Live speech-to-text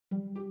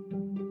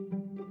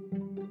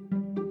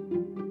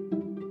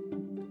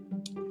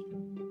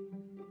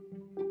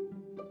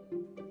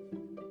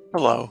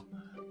Hello,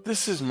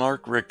 this is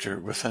Mark Richter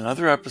with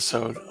another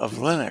episode of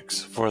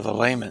Linux for the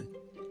Layman.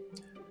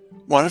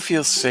 Want to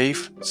feel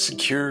safe,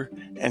 secure,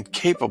 and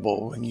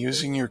capable when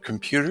using your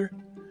computer?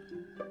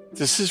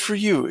 This is for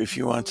you if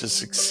you want to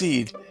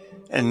succeed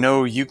and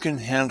know you can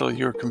handle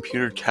your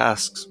computer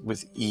tasks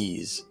with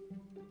ease.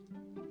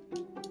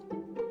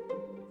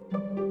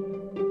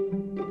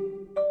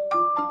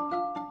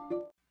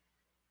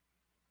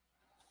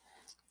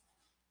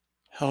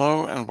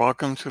 Hello and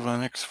welcome to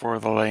Linux for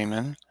the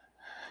Layman.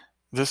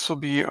 This will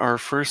be our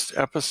first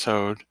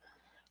episode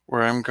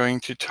where I'm going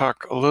to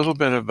talk a little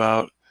bit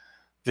about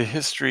the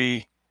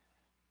history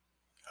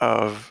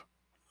of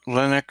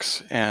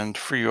Linux and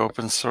free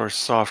open source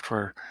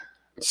software,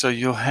 so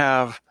you'll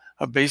have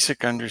a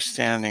basic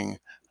understanding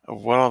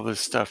of what all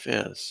this stuff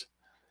is.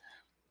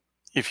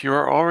 If you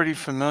are already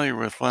familiar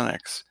with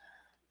Linux,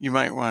 you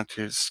might want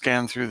to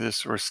scan through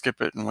this or skip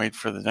it and wait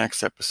for the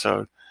next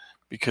episode,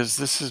 because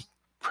this is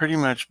pretty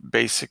much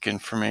basic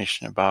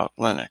information about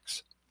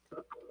Linux.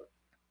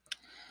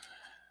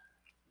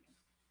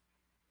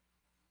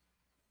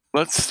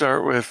 Let's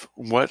start with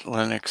what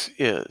Linux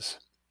is.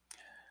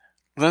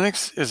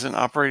 Linux is an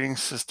operating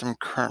system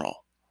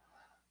kernel.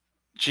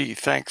 Gee,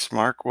 thanks,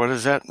 Mark. What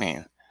does that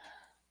mean?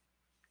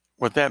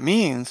 What that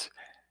means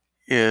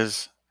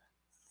is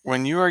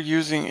when you are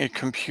using a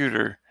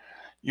computer,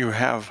 you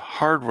have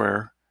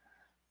hardware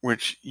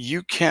which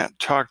you can't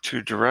talk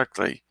to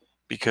directly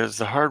because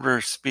the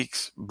hardware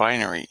speaks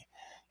binary.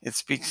 It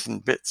speaks in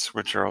bits,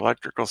 which are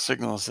electrical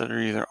signals that are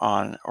either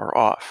on or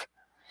off.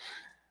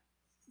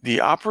 The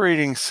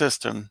operating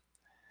system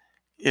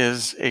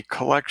is a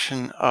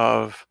collection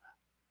of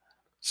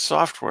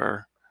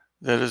software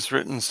that is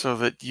written so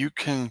that you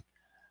can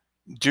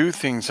do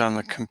things on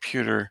the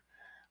computer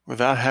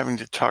without having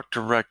to talk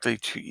directly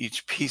to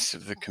each piece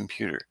of the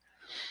computer.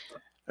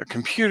 A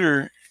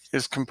computer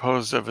is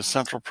composed of a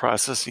central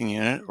processing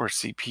unit, or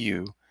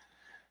CPU,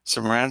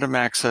 some random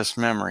access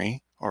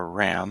memory, or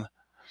RAM,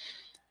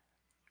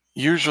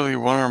 usually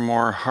one or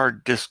more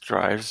hard disk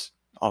drives,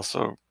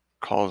 also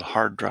called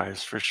hard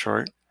drives for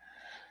short,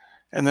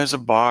 and there's a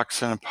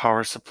box and a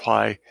power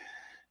supply.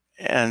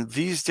 And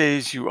these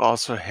days you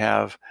also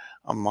have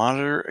a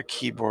monitor, a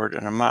keyboard,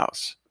 and a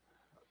mouse.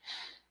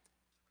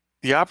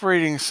 The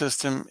operating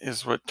system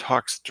is what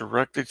talks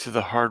directly to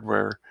the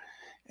hardware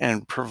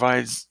and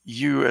provides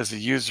you as a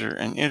user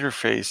an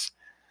interface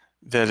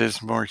that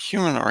is more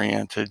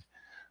human-oriented,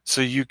 so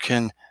you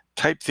can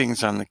type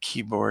things on the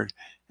keyboard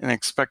and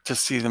expect to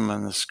see them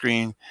on the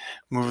screen,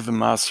 move the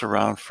mouse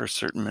around for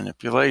certain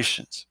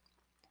manipulations.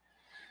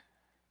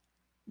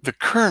 The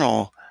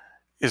kernel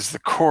is the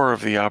core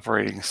of the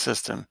operating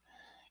system.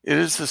 It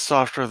is the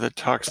software that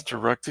talks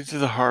directly to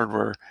the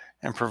hardware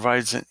and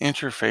provides an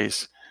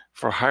interface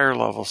for higher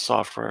level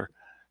software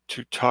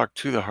to talk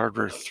to the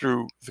hardware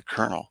through the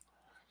kernel.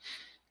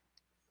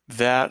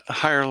 That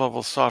higher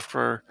level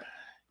software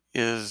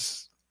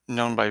is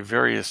known by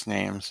various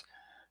names,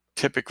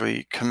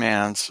 typically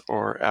commands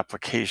or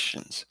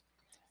applications.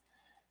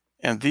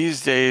 And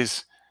these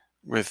days,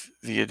 with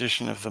the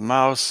addition of the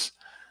mouse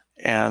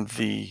and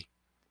the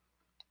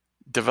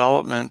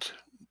development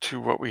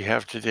to what we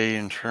have today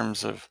in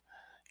terms of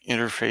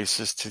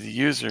interfaces to the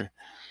user,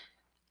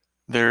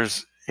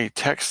 there's a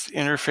text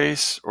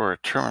interface or a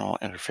terminal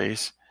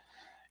interface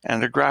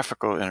and a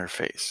graphical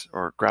interface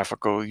or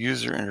graphical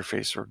user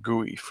interface, or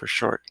GUI for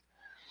short.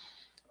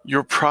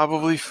 You're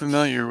probably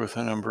familiar with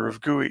a number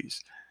of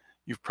GUIs.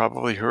 You've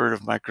probably heard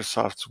of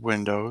Microsoft's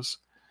Windows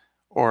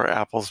or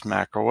Apple's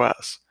Mac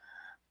OS,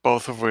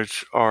 both of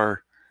which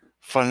are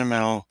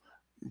fundamental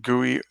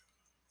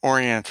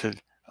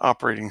GUI-oriented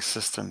operating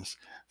systems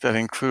that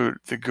include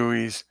the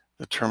GUIs,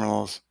 the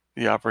terminals,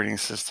 the operating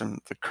system,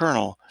 the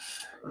kernel,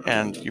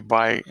 and you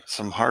buy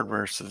some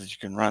hardware so that you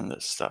can run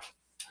this stuff.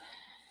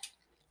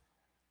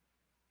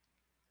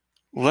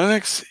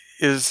 Linux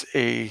is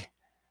a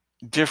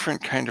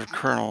different kind of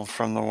kernel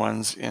from the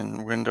ones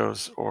in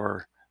Windows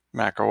or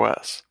Mac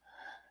OS.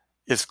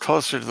 It's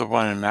closer to the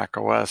one in Mac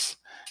OS,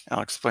 and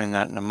I'll explain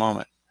that in a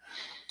moment.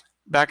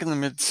 Back in the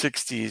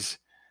mid-60s,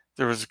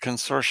 there was a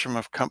consortium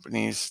of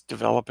companies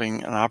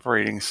developing an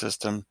operating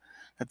system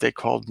that they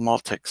called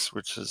Multics,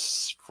 which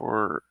is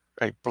for,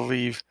 I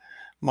believe,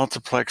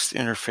 multiplexed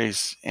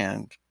interface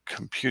and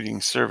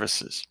computing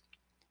services.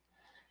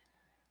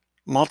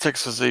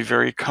 Multics was a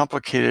very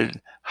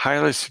complicated,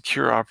 highly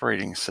secure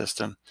operating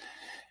system,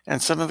 and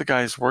some of the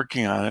guys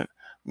working on it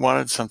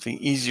wanted something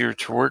easier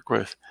to work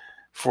with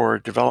for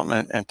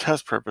development and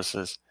test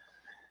purposes.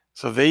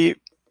 So they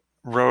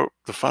wrote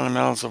the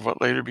fundamentals of what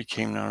later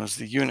became known as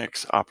the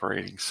Unix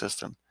operating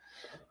system,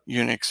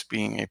 Unix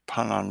being a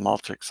pun on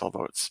Multics,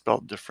 although it's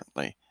spelled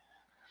differently.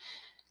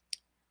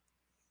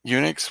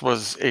 Unix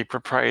was a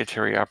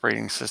proprietary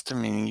operating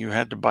system, meaning you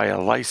had to buy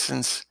a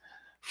license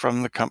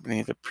from the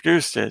company that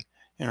produced it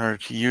in order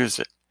to use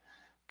it.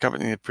 The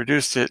company that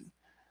produced it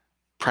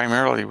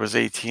primarily was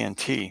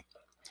AT&T,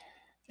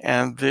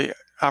 and the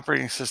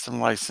operating system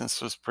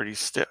license was pretty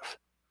stiff,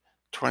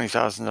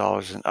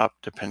 $20,000 and up,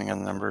 depending on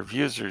the number of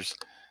users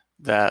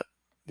that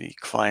the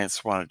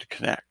clients wanted to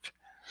connect.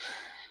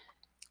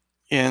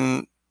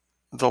 In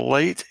the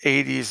late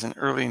 80s and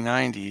early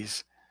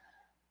 90s,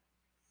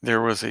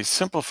 there was a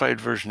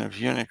simplified version of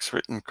Unix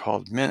written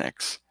called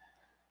Minix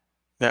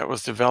that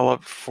was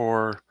developed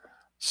for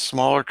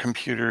smaller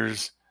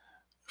computers,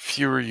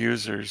 fewer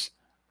users,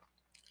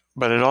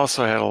 but it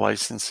also had a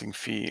licensing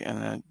fee. And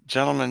a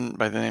gentleman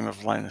by the name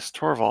of Linus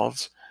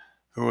Torvalds,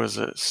 who was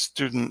a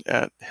student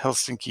at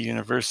Helsinki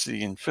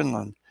University in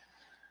Finland,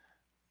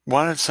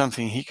 wanted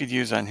something he could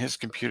use on his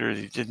computer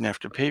that he didn't have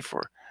to pay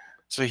for.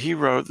 So he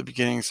wrote the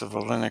beginnings of the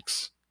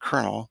Linux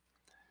kernel.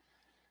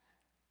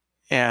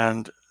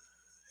 And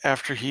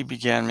after he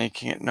began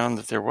making it known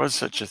that there was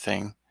such a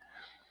thing,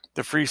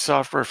 the Free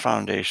Software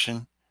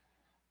Foundation,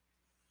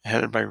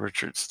 headed by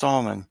Richard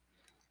Stallman,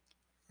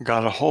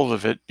 got a hold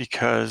of it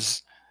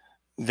because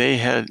they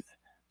had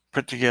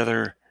put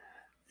together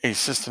a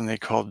system they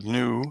called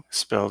GNU,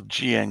 spelled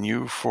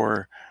GNU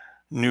for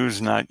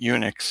News Not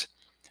Unix,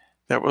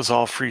 that was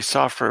all free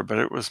software, but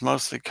it was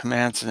mostly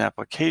commands and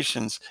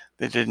applications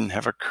that didn't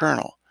have a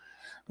kernel.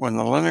 When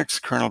the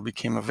Linux kernel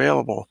became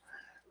available,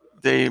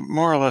 they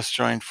more or less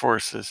joined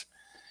forces.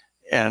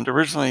 And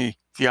originally,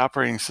 the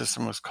operating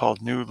system was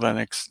called GNU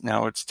Linux.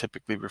 Now it's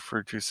typically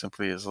referred to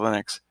simply as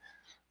Linux,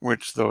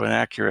 which, though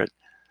inaccurate,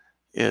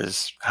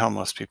 is how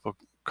most people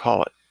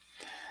call it.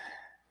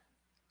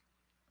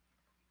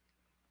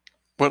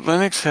 What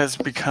Linux has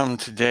become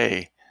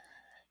today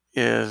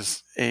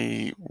is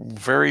a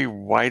very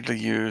widely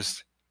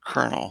used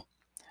kernel.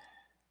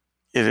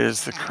 It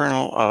is the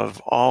kernel of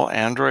all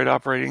Android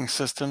operating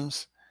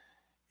systems.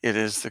 It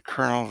is the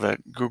kernel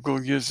that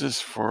Google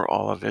uses for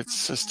all of its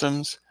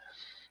systems.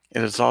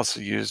 It is also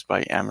used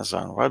by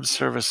Amazon Web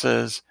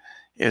Services.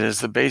 It is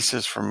the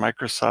basis for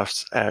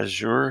Microsoft's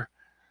Azure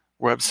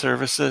Web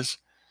Services.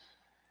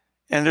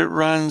 And it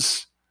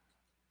runs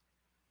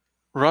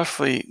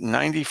roughly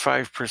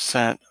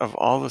 95% of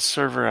all the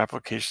server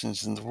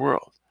applications in the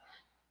world.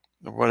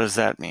 What does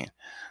that mean?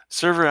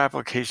 Server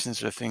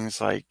applications are things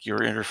like your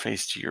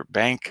interface to your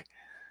bank,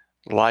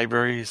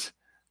 libraries,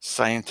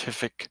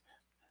 scientific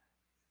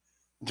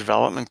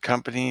development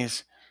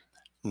companies,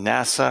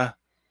 NASA,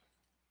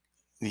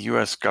 the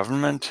US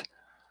government.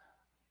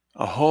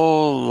 A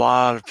whole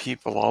lot of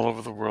people all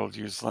over the world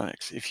use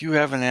Linux. If you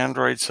have an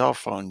Android cell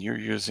phone, you're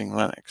using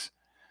Linux.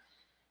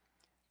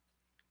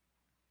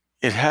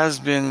 It has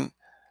been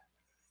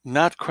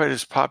not quite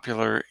as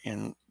popular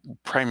in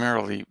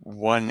primarily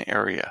one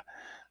area: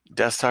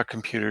 desktop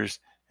computers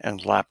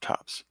and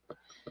laptops.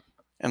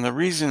 And the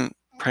reason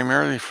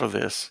primarily for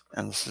this,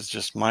 and this is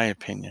just my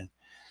opinion,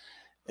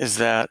 is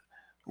that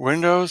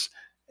Windows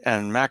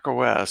and Mac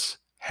OS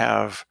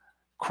have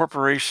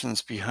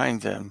corporations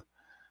behind them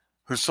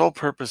whose sole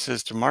purpose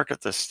is to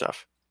market this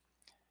stuff.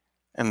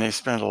 And they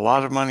spend a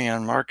lot of money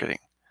on marketing.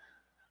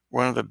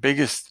 One of the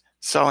biggest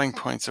selling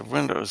points of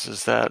Windows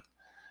is that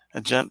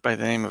a gent by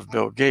the name of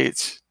Bill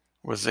Gates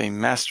was a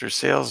master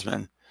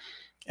salesman,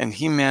 and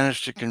he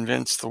managed to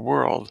convince the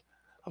world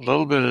a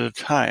little bit at a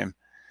time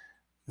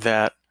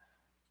that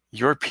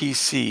your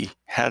PC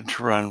had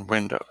to run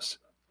Windows.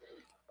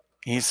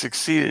 He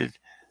succeeded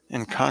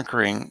in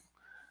conquering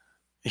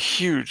a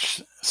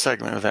huge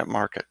segment of that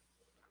market.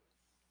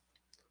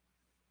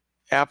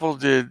 Apple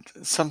did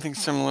something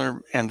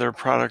similar, and their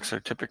products are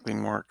typically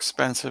more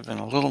expensive and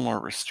a little more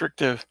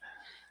restrictive,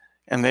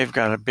 and they've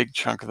got a big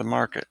chunk of the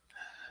market.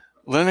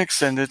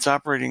 Linux and its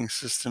operating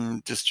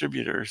system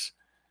distributors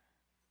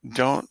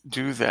don't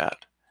do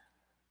that.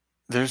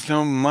 There's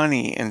no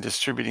money in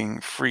distributing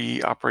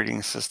free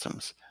operating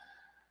systems,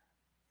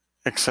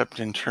 except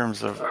in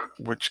terms of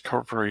which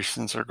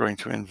corporations are going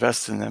to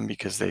invest in them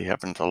because they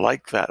happen to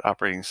like that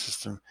operating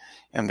system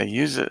and they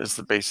use it as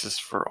the basis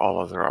for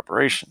all of their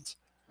operations.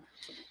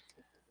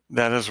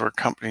 That is where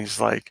companies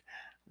like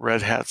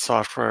Red Hat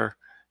Software,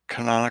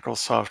 Canonical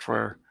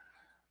Software,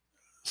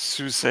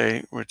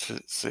 SUSE, which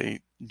is a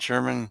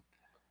German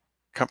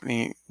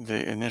company,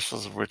 the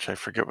initials of which I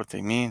forget what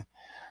they mean.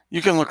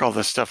 You can look all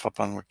this stuff up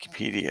on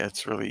Wikipedia.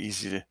 It's really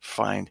easy to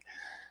find.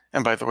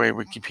 And by the way,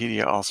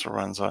 Wikipedia also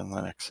runs on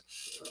Linux.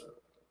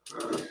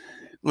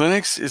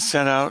 Linux is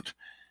set out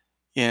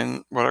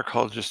in what are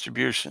called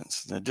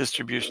distributions. The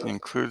distribution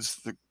includes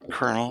the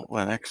kernel,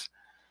 Linux,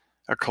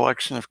 a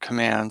collection of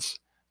commands,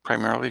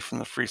 primarily from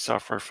the Free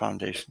Software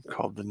Foundation,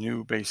 called the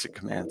GNU Basic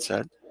Command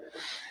Set,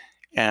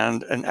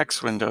 and an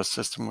X Window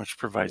system, which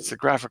provides the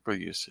graphical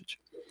usage.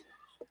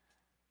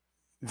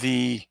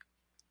 The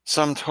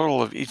sum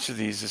total of each of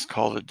these is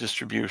called a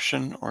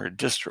distribution, or a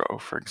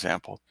distro, for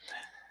example,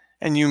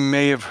 and you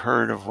may have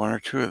heard of one or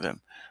two of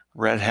them.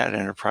 Red Hat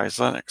Enterprise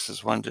Linux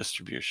is one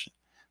distribution.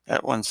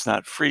 That one's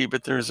not free,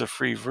 but there is a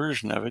free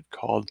version of it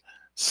called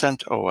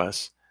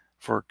CentOS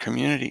for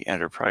Community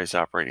Enterprise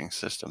Operating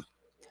System.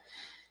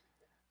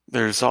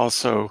 There's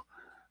also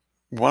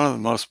one of the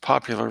most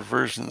popular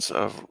versions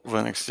of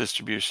Linux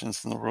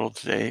distributions in the world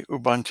today,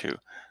 Ubuntu,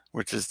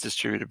 which is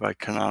distributed by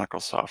Canonical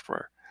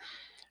Software.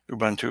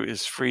 Ubuntu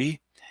is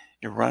free.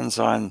 It runs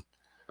on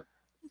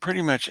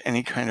pretty much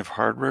any kind of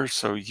hardware,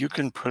 so you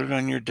can put it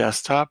on your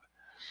desktop,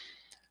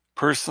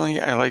 Personally,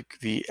 I like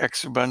the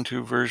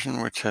Xubuntu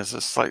version, which has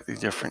a slightly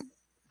different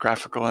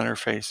graphical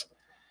interface,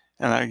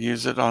 and I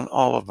use it on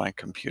all of my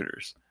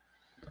computers.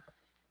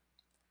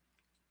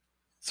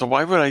 So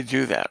why would I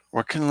do that?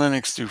 What can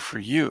Linux do for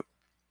you?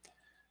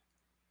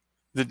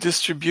 The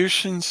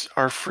distributions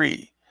are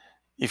free.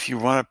 If you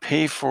want to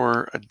pay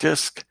for a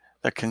disk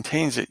that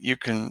contains it, you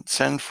can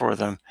send for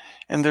them,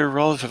 and they're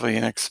relatively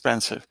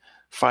inexpensive,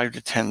 $5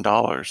 to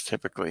 $10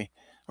 typically,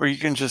 or you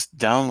can just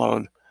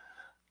download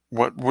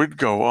what would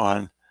go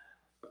on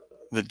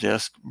the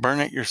disk, burn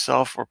it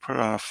yourself, or put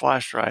it on a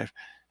flash drive,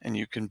 and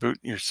you can boot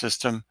your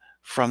system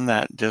from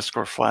that disk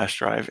or flash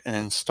drive and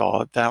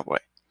install it that way.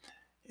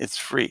 It's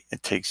free.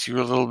 It takes you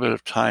a little bit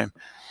of time.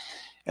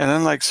 And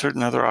unlike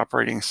certain other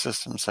operating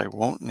systems I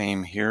won't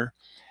name here,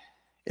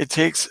 it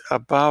takes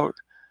about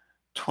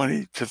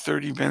 20 to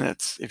 30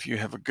 minutes if you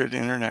have a good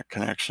internet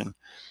connection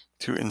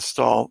to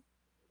install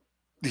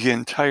the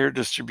entire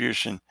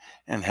distribution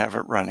and have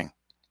it running.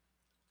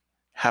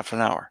 Half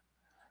an hour,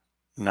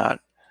 not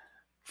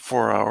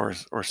 4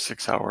 hours or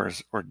 6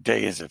 hours or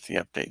days if the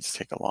updates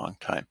take a long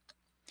time.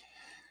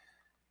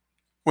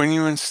 When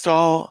you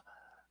install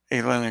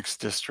a Linux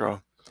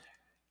distro,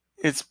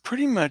 it's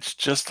pretty much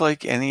just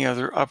like any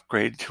other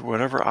upgrade to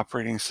whatever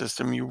operating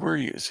system you were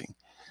using.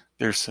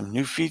 There's some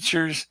new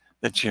features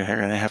that you're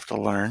going to have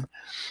to learn,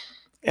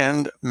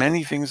 and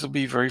many things will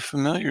be very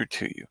familiar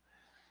to you.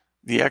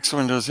 The X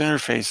Windows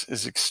interface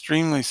is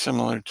extremely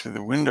similar to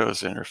the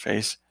Windows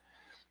interface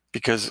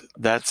because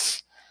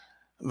that's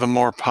the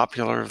more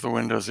popular of the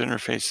Windows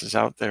interfaces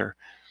out there.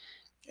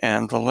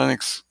 And the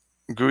Linux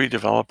GUI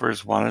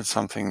developers wanted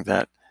something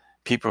that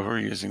people who are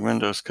using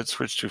Windows could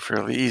switch to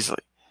fairly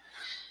easily.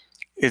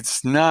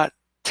 It's not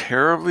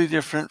terribly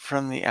different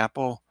from the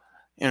Apple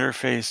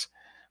interface,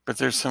 but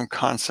there's some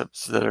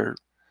concepts that are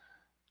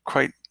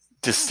quite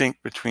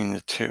distinct between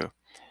the two.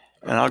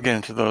 And I'll get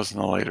into those in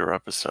a later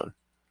episode.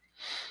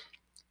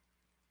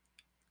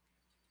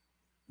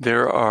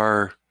 There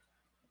are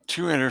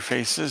two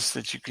interfaces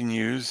that you can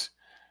use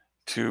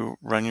to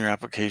run your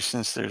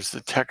applications. There's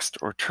the text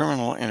or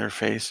terminal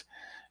interface,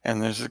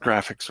 and there's the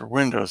graphics or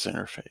Windows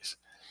interface.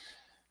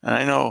 And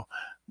I know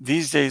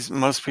these days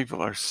most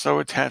people are so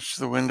attached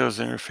to the Windows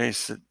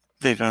interface that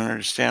they don't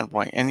understand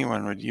why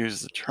anyone would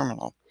use the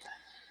terminal.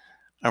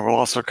 I will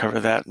also cover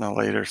that in a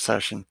later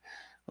session.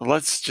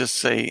 Let's just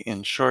say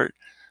in short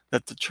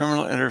that the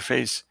terminal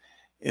interface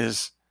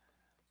is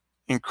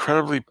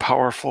incredibly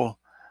powerful,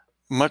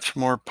 much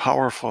more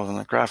powerful than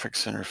the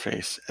graphics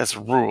interface as a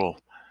rule.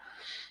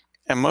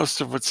 And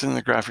most of what's in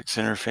the graphics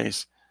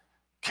interface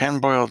can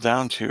boil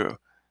down to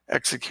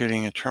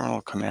executing a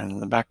terminal command in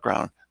the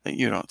background that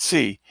you don't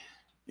see.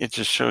 It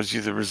just shows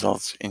you the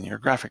results in your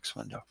graphics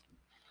window.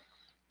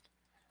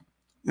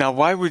 Now,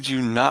 why would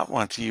you not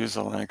want to use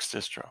a Linux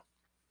distro?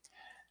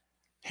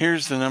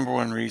 Here's the number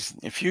one reason.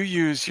 If you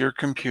use your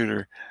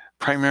computer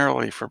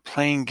primarily for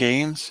playing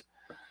games,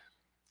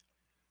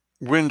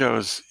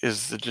 Windows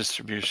is the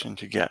distribution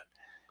to get.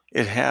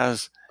 It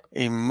has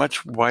a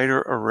much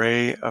wider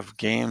array of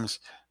games,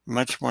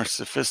 much more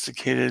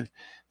sophisticated.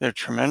 They're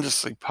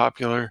tremendously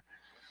popular.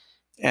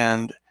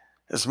 And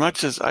as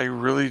much as I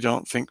really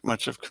don't think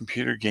much of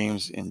computer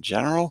games in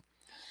general,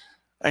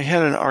 I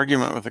had an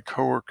argument with a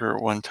coworker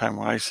at one time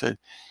where I said,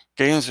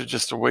 games are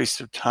just a waste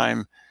of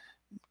time.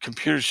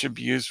 Computers should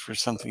be used for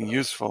something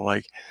useful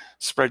like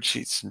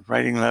spreadsheets and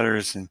writing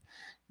letters and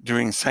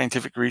doing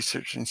scientific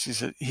research. And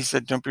he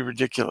said, don't be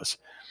ridiculous.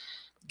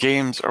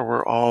 Games are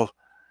where all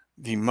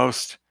the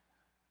most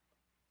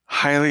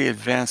highly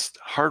advanced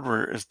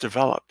hardware is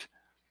developed.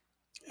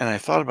 And I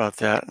thought about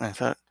that, and I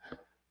thought,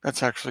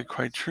 that's actually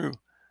quite true.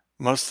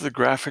 Most of the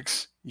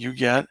graphics you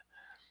get,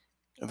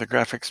 the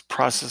graphics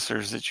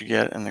processors that you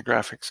get, and the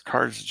graphics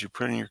cards that you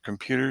put in your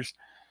computers,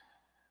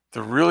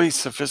 the really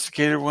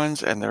sophisticated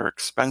ones, and they're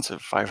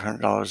expensive,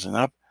 $500 and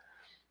up,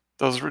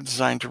 those were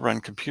designed to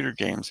run computer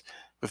games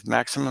with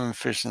maximum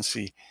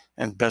efficiency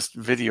and best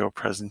video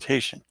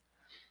presentation.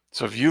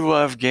 So if you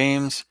love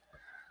games,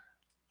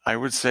 I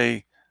would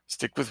say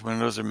stick with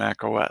Windows or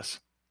Mac OS.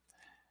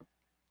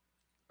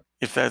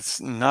 If that's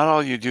not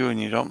all you do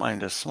and you don't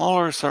mind a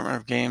smaller assortment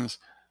of games,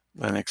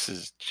 Linux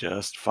is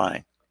just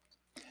fine.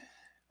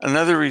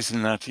 Another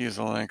reason not to use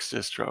a Linux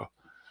distro,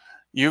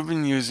 you've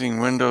been using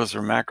Windows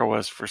or Mac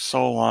OS for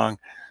so long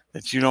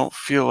that you don't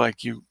feel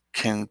like you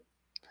can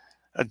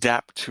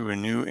adapt to a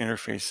new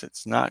interface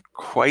that's not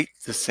quite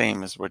the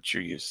same as what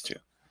you're used to.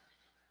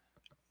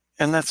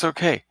 And that's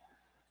okay.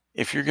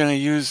 If you're going to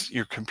use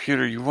your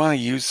computer, you want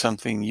to use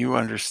something you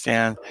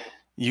understand,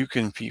 you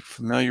can be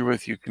familiar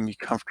with, you can be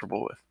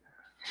comfortable with.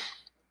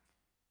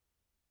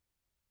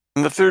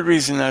 And the third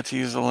reason not to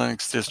use a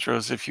Linux distro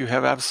is if you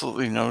have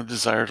absolutely no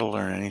desire to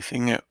learn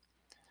anything new.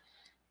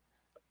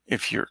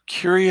 If you're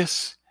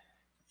curious,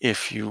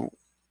 if you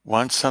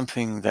want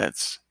something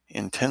that's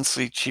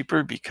intensely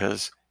cheaper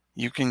because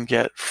you can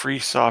get free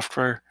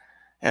software,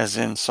 as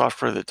in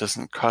software that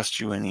doesn't cost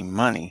you any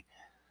money,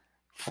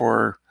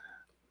 for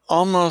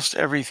almost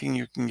everything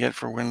you can get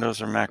for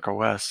Windows or Mac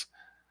OS.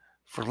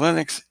 For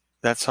Linux,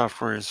 that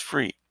software is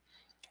free.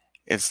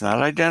 It's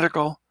not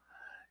identical,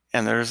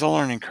 and there is a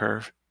learning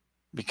curve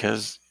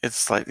because it's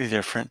slightly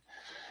different.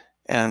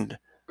 And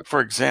for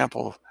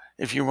example,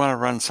 if you want to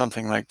run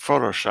something like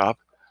Photoshop,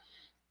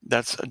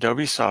 that's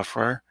Adobe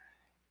software.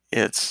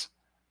 It's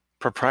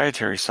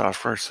proprietary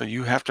software, so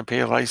you have to pay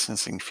a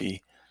licensing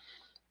fee.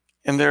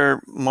 And there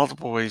are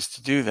multiple ways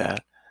to do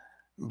that,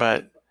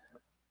 but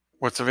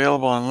what's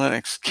available on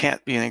Linux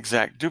can't be an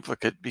exact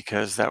duplicate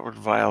because that would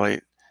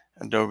violate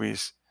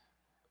Adobe's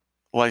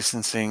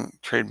licensing,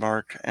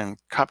 trademark, and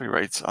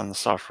copyrights on the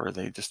software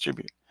they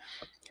distribute.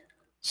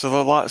 So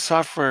the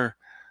software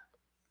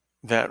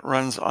that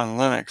runs on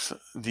Linux,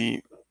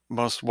 the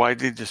most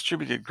widely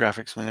distributed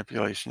graphics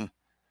manipulation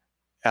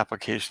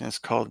application is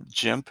called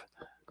GIMP,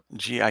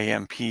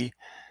 G-I-M-P.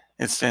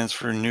 It stands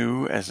for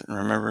GNU, as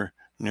remember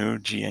GNU,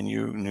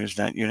 G-N-U, GNU's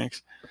not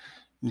Unix.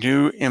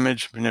 New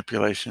Image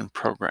Manipulation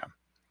Program,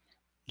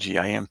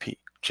 GIMP,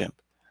 GIMP.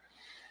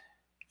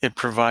 It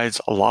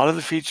provides a lot of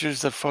the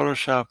features of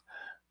Photoshop,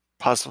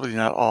 possibly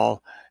not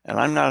all, and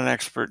I'm not an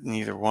expert in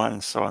either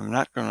one, so I'm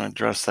not going to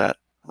address that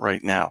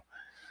right now.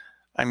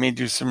 I may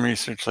do some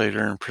research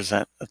later and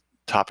present a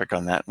topic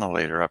on that in a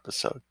later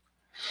episode.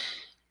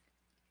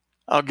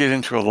 I'll get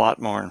into a lot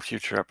more in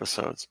future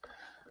episodes.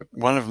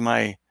 One of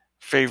my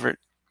favorite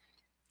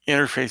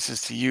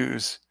interfaces to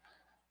use,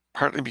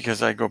 partly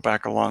because I go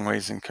back a long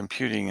ways in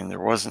computing and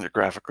there wasn't a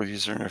graphical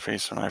user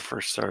interface when I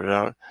first started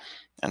out,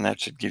 and that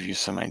should give you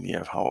some idea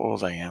of how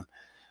old I am.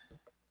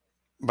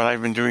 But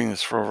I've been doing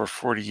this for over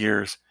 40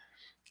 years,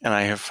 and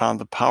I have found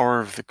the power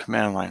of the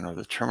command line or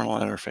the terminal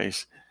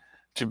interface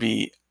to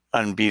be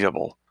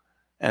unbeatable.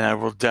 And I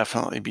will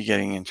definitely be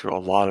getting into a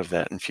lot of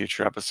that in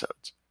future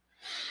episodes.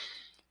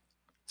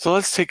 So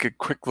let's take a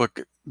quick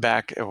look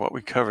back at what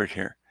we covered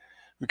here.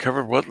 We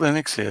covered what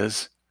Linux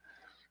is,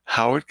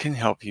 how it can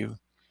help you,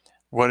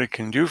 what it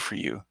can do for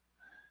you,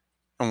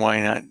 and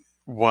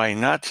why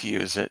not to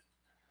use it.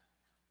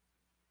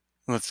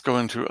 Let's go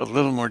into a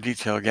little more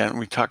detail again.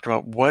 We talked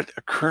about what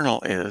a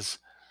kernel is,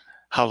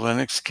 how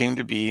Linux came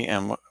to be,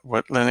 and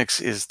what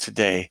Linux is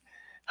today,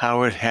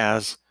 how it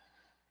has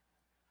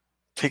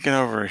taken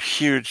over a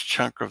huge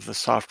chunk of the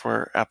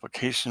software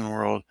application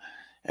world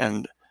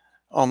and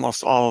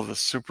almost all of the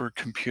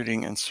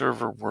supercomputing and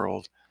server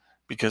world,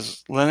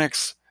 because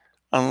Linux,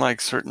 unlike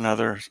certain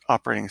other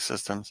operating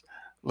systems,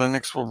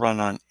 Linux will run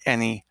on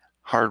any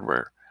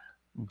hardware,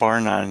 bar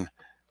none,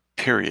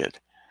 period.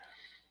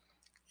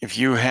 If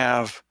you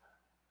have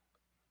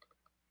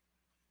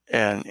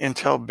an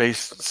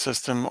Intel-based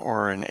system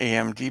or an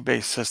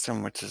AMD-based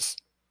system, which is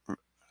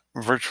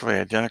virtually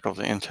identical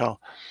to Intel,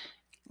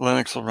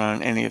 Linux will run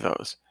on any of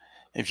those.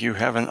 If you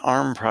have an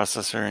ARM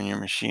processor in your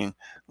machine,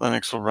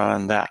 Linux will run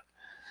on that.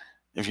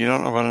 If you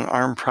don't know what an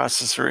ARM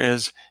processor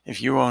is,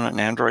 if you own an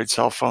Android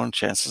cell phone,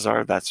 chances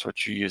are that's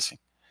what you're using.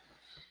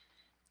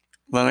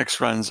 Linux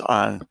runs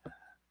on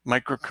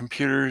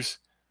microcomputers,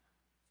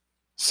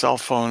 cell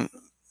phone,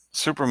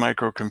 super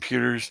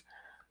microcomputers,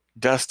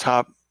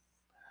 desktop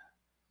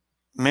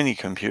mini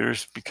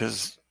computers,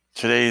 because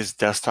today's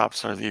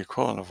desktops are the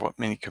equivalent of what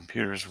mini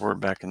computers were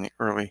back in the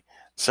early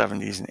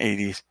 70s and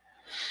 80s.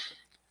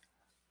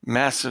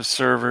 Massive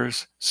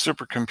servers,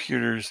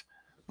 supercomputers,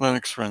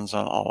 Linux runs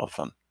on all of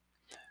them.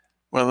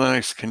 What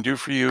Linux can do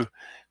for you,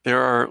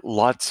 there are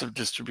lots of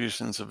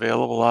distributions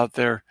available out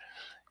there.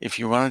 If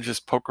you want to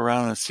just poke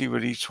around and see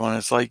what each one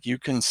is like, you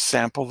can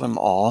sample them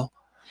all,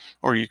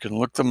 or you can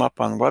look them up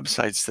on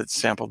websites that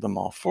sample them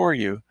all for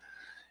you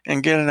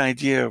and get an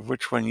idea of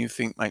which one you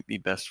think might be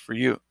best for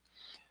you.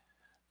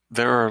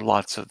 There are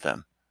lots of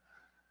them.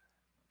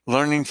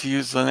 Learning to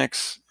use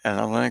Linux and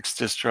a Linux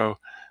distro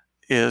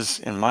is,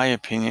 in my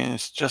opinion,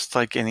 it's just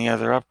like any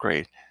other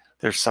upgrade.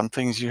 There's some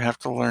things you have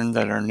to learn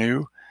that are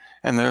new,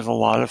 and there's a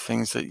lot of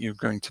things that you're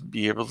going to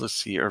be able to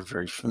see are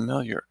very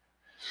familiar.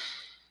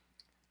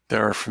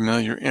 There are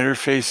familiar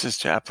interfaces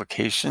to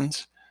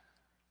applications,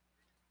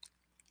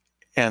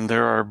 and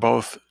there are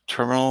both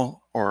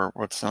terminal, or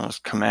what's known as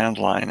command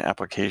line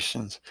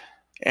applications,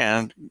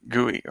 and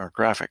GUI, or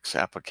graphics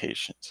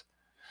applications.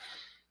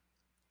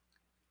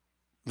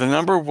 The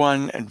number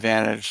one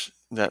advantage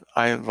that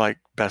I like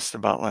best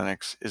about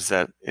Linux is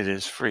that it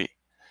is free.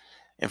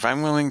 If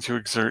I'm willing to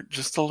exert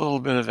just a little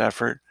bit of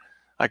effort,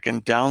 I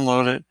can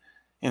download it,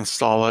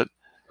 install it,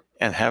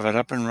 and have it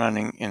up and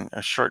running in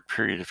a short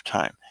period of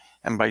time.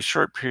 And by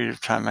short period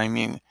of time, I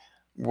mean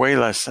way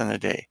less than a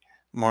day,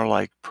 more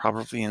like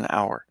probably an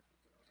hour.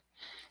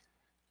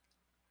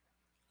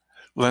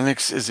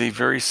 Linux is a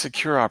very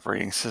secure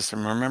operating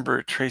system. Remember,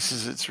 it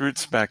traces its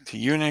roots back to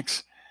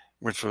Unix,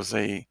 which was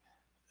a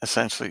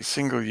essentially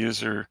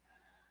single-user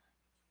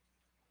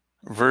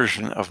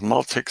version of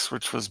Multics,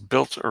 which was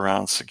built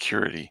around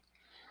security.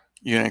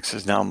 Unix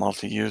is now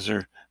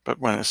multi-user, but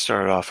when it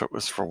started off, it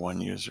was for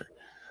one user.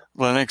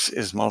 Linux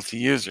is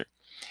multi-user.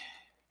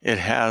 It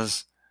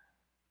has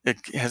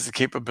the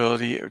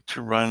capability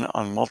to run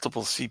on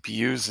multiple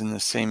CPUs in the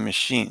same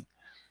machine.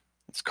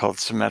 It's called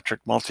symmetric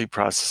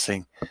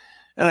multiprocessing,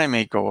 and I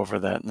may go over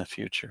that in the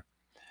future.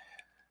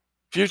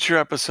 Future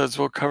episodes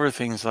will cover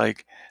things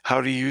like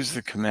how to use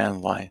the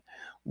command line,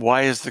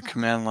 Why is the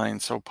command line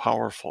so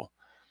powerful?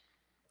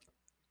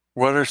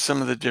 What are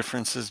some of the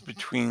differences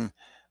between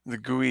the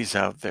GUIs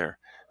out there?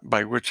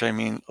 By which I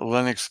mean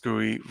Linux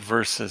GUI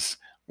versus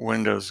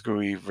Windows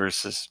GUI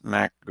versus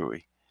Mac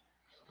GUI.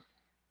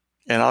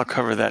 And I'll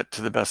cover that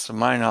to the best of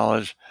my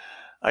knowledge.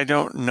 I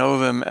don't know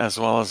them as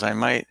well as I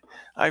might.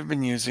 I've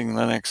been using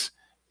Linux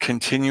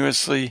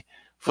continuously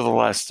for the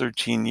last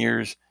 13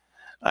 years.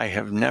 I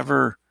have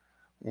never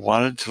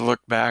wanted to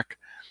look back.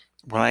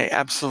 When I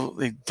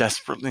absolutely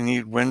desperately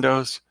need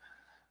Windows,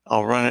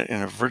 I'll run it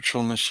in a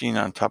virtual machine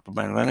on top of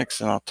my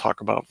Linux, and I'll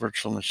talk about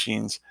virtual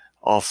machines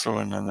also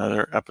in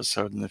another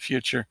episode in the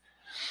future.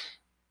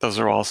 Those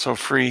are also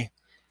free.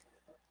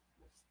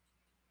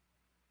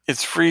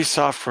 It's free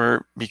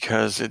software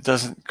because it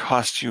doesn't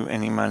cost you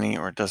any money,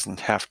 or it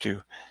doesn't have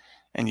to,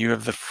 and you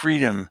have the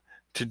freedom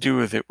to do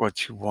with it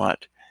what you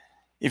want.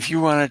 If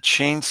you want to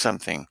change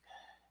something,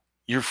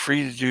 you're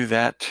free to do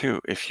that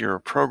too. If you're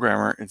a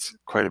programmer, it's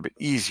quite a bit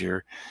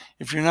easier.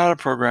 If you're not a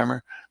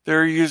programmer,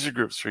 there are user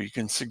groups where you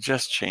can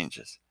suggest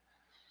changes.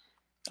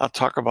 I'll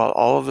talk about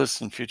all of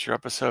this in future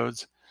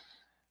episodes.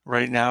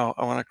 Right now,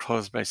 I want to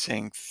close by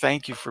saying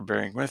thank you for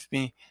bearing with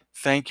me.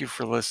 Thank you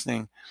for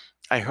listening.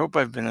 I hope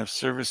I've been of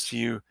service to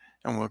you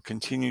and will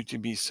continue to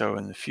be so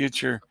in the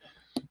future.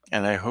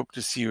 And I hope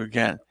to see you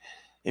again.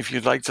 If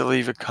you'd like to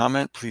leave a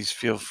comment, please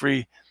feel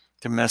free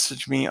to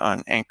message me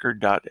on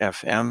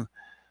anchor.fm,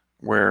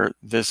 where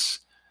this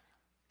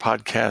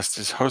podcast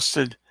is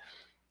hosted,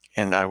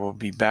 and I will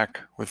be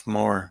back with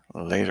more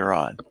later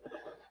on.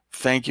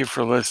 Thank you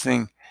for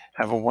listening.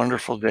 Have a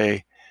wonderful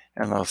day,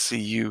 and I'll see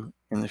you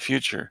in the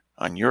future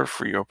on your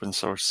free open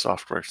source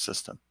software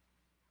system.